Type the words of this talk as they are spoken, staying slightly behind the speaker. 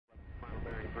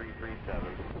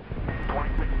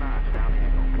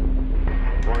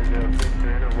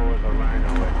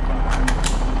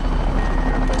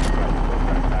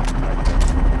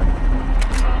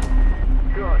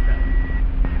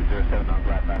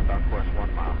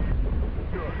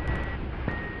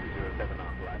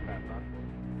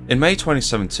In May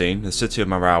 2017, the city of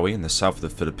Marawi in the south of the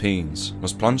Philippines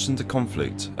was plunged into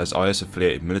conflict as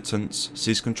IS-affiliated militants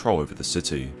seized control over the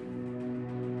city.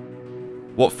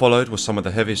 What followed was some of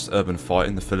the heaviest urban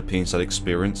fighting the Philippines had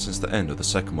experienced since the end of the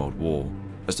Second World War,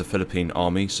 as the Philippine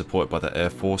Army, supported by the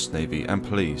Air Force, Navy and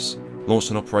Police, launched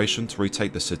an operation to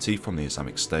retake the city from the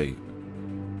Islamic State.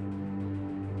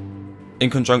 In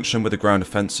conjunction with the ground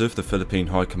offensive, the Philippine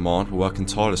High Command were working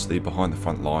tirelessly behind the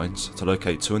front lines to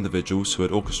locate two individuals who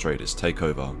had orchestrated its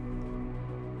takeover.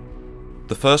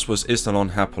 The first was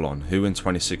Isdalon Hapilon, who in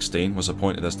 2016 was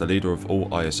appointed as the leader of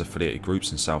all IS-affiliated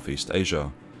groups in Southeast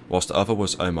Asia, whilst the other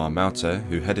was Omar Mauter,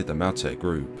 who headed the Mauter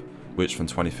group, which from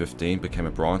 2015 became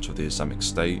a branch of the Islamic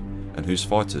State and whose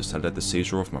fighters had led the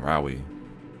seizure of Marawi.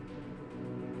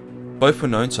 Both were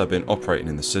known to have been operating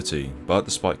in the city, but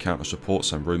despite countless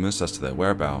reports and rumours as to their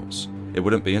whereabouts, it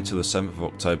wouldn't be until the 7th of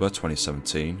October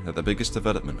 2017 that the biggest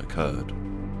development occurred.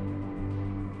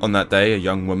 On that day, a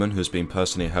young woman who has been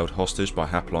personally held hostage by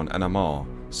Hapilon and Amar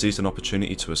seized an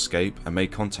opportunity to escape and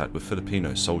made contact with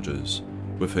Filipino soldiers,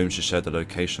 with whom she shared the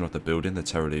location of the building the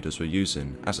terror leaders were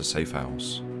using as a safe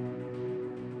house.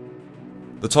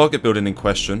 The target building in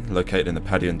question, located in the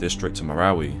Padian district of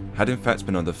Marawi, had in fact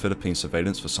been under Philippine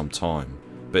surveillance for some time,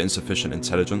 but insufficient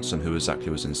intelligence on who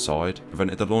exactly was inside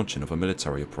prevented the launching of a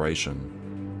military operation.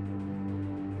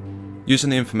 Using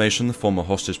the information the former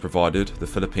hostage provided, the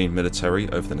Philippine military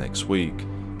over the next week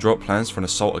drew up plans for an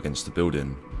assault against the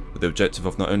building, with the objective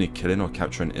of not only killing or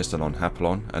capturing Isdalon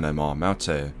Hapilon and Omar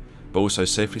Mauter, but also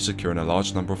safely securing a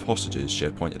large number of hostages she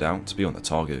had pointed out to be on the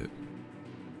target.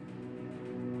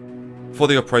 For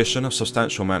the operation, a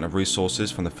substantial amount of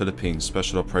resources from the Philippine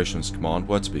Special Operations Command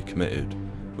were to be committed,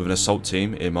 with an assault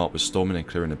team earmarked with storming and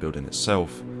clearing the building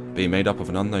itself, being made up of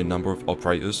an unknown number of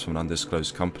operators from an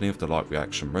undisclosed company of the Light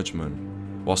Reaction Regiment,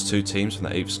 whilst two teams from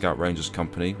the 8th Scout Rangers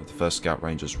Company of the First Scout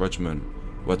Rangers Regiment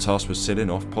were tasked with sealing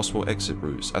off possible exit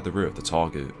routes at the rear of the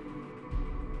target.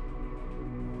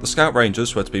 The Scout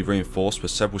Rangers were to be reinforced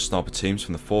with several sniper teams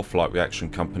from the 4th Light Reaction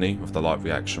Company of the Light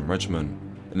Reaction Regiment,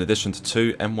 in addition to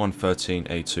two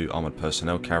M113A2 armoured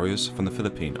personnel carriers from the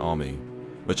Philippine Army,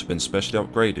 which had been specially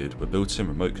upgraded with built-in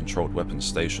remote-controlled weapons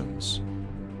stations.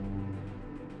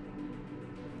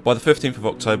 By the 15th of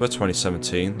October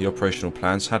 2017, the operational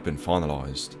plans had been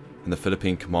finalised, and the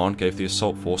Philippine Command gave the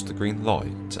assault force the green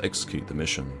light to execute the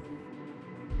mission.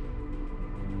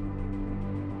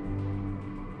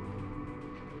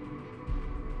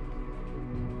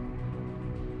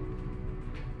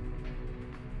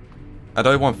 At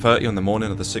 01:30 on the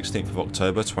morning of the 16th of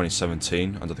October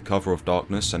 2017, under the cover of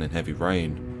darkness and in heavy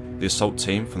rain, the assault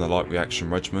team from the Light Reaction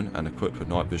Regiment and equipped with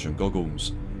night vision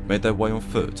goggles made their way on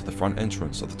foot to the front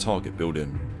entrance of the target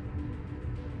building.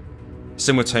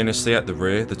 Simultaneously at the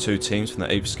rear, the two teams from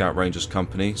the 8th Scout Rangers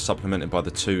Company, supplemented by the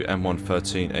two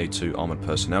M113A2 armoured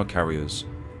personnel carriers,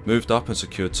 moved up and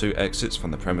secured two exits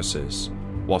from the premises,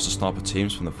 whilst the sniper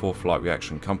teams from the 4th Light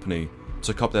Reaction Company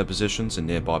took up their positions in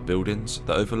nearby buildings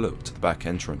that overlooked the back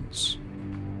entrance.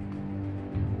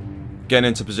 Getting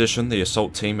into position, the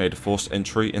assault team made a forced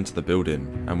entry into the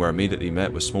building and were immediately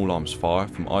met with small arms fire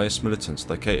from IS militants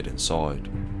located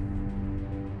inside.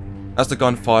 As the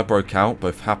gunfire broke out,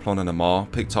 both Hapilon and Amar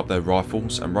picked up their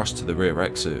rifles and rushed to the rear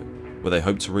exit, where they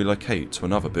hoped to relocate to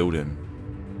another building.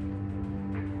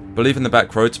 Believing the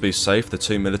back road to be safe, the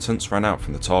two militants ran out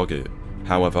from the target.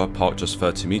 However, parked just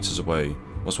 30 metres away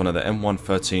was one of the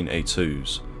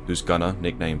M113A2s, whose gunner,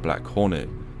 nicknamed Black Hornet,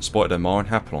 spotted Omar and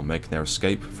Hapilon making their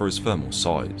escape for his thermal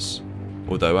sights,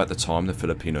 although at the time the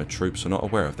Filipino troops were not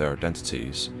aware of their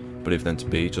identities, believing them to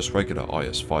be just regular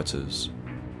IS fighters.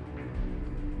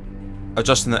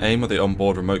 Adjusting the aim of the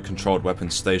onboard remote-controlled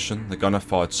weapons station, the gunner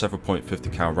fired several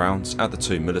 .50 cal rounds at the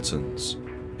two militants,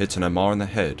 hitting Omar in the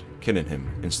head, killing him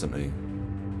instantly.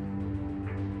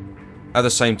 At the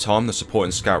same time, the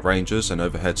supporting Scout Rangers and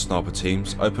overhead sniper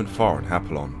teams opened fire on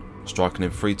Hapilon, striking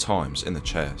him 3 times in the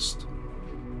chest.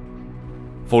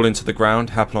 Falling to the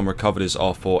ground, Hapilon recovered his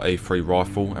R4A3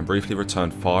 rifle and briefly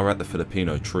returned fire at the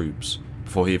Filipino troops,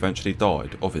 before he eventually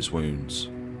died of his wounds.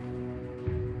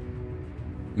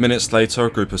 Minutes later,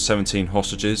 a group of 17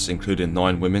 hostages, including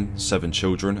 9 women, 7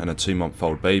 children and a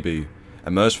 2-month-old baby,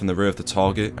 emerged from the rear of the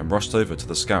target and rushed over to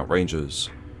the Scout Rangers,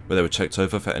 where they were checked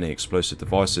over for any explosive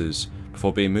devices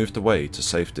before being moved away to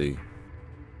safety.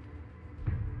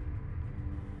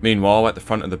 Meanwhile, at the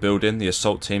front of the building, the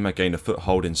assault team had gained a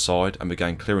foothold inside and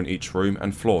began clearing each room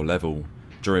and floor level,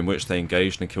 during which they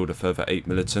engaged and killed a further 8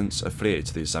 militants affiliated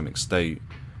to the Islamic State,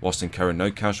 whilst incurring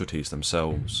no casualties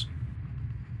themselves.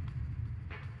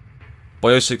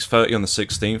 By 06:30 on the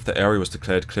 16th, the area was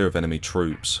declared clear of enemy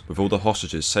troops, with all the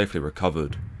hostages safely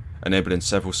recovered, enabling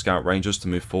several Scout Rangers to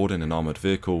move forward in an armoured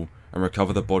vehicle and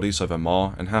recover the bodies of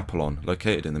Evermore and Hapalon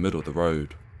located in the middle of the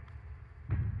road.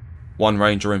 One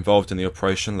Ranger involved in the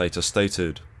operation later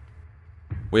stated,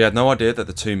 "We had no idea that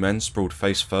the two men sprawled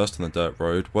face first on the dirt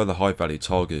road were the high value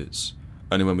targets.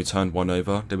 Only when we turned one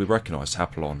over did we recognise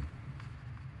Hapalon."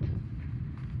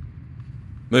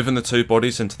 Moving the two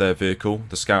bodies into their vehicle,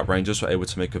 the Scout Rangers were able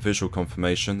to make a visual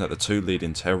confirmation that the two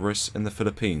leading terrorists in the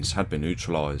Philippines had been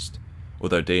neutralised,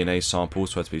 although DNA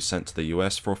samples were to be sent to the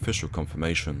US for official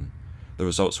confirmation, the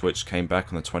results which came back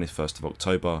on the 21st of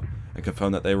October and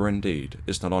confirmed that they were indeed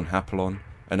Isnalon Hapalon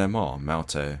and Emar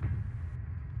Maute.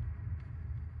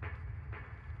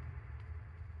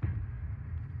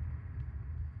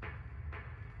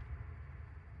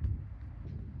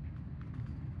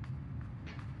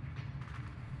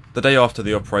 The day after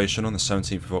the operation, on the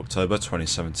 17th of October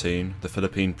 2017, the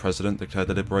Philippine President declared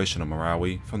the liberation of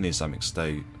Marawi from the Islamic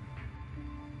State.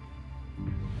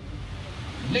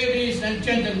 Ladies and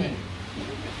gentlemen,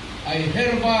 I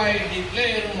hereby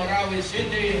declare Marawi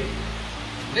City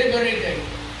liberated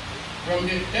from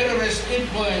the terrorist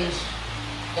influence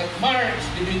that marks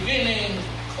the beginning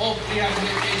of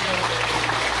rehabilitation.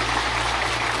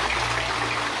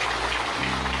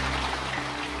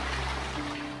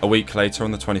 A week later,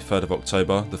 on the 23rd of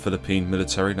October, the Philippine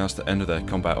military announced the end of their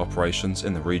combat operations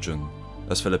in the region,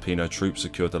 as Filipino troops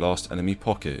secured the last enemy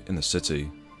pocket in the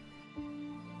city.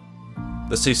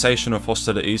 The cessation of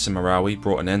hostilities in Marawi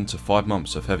brought an end to 5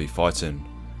 months of heavy fighting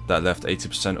that left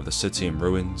 80% of the city in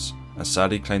ruins and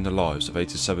sadly claimed the lives of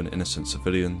 87 innocent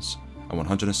civilians and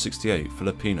 168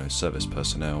 Filipino service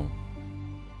personnel.